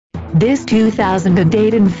This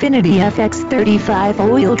 2008 Infiniti FX35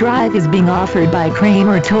 all-wheel drive is being offered by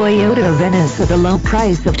Kramer Toyota Venice at a low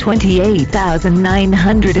price of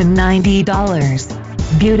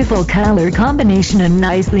 $28,990. Beautiful color combination and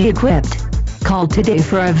nicely equipped. Call today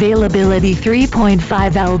for availability. 3.5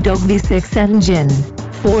 AWD V6 engine,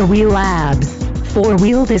 4-wheel ABS,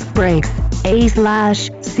 4-wheel disc brakes,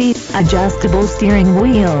 A/C, adjustable steering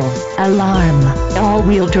wheel, alarm,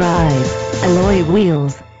 all-wheel drive, alloy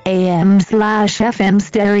wheels, AM/FM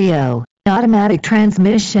stereo, automatic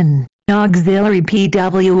transmission, auxiliary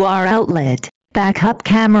PWR outlet, backup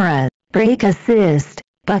camera, brake assist,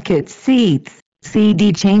 bucket seats,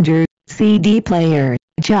 CD changer, CD player,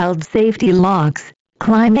 child safety locks,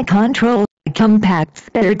 climate control, compact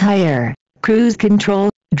spare tire, cruise control,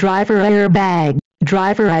 driver airbag,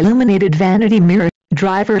 driver illuminated vanity mirror,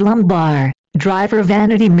 driver lumbar, driver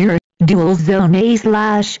vanity mirror, dual zone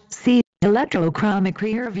A/C, electrochromic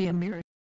rear view mirror.